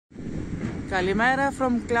Kalimera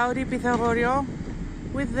from cloudy Pythagorio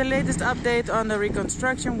with the latest update on the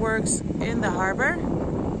reconstruction works in the harbor.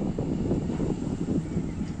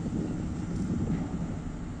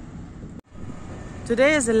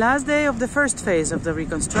 Today is the last day of the first phase of the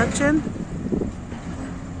reconstruction,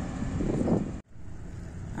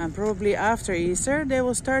 and probably after Easter they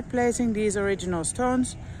will start placing these original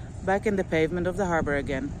stones back in the pavement of the harbor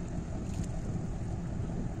again.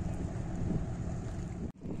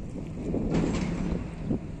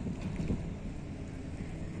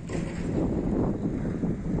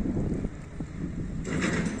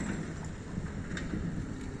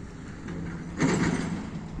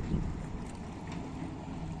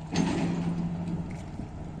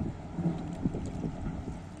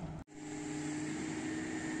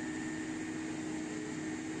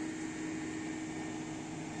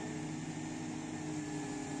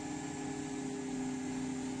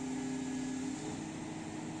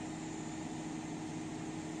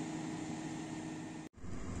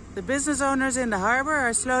 The business owners in the harbor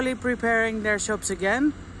are slowly preparing their shops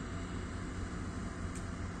again.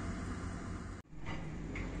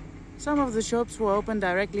 Some of the shops will open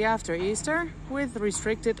directly after Easter with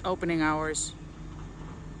restricted opening hours.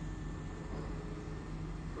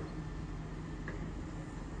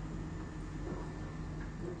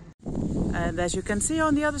 And as you can see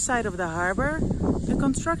on the other side of the harbor, the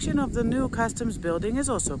construction of the new customs building is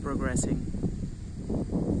also progressing.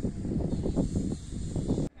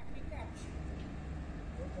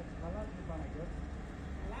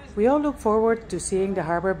 We all look forward to seeing the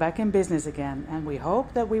harbor back in business again, and we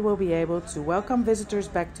hope that we will be able to welcome visitors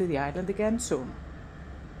back to the island again soon.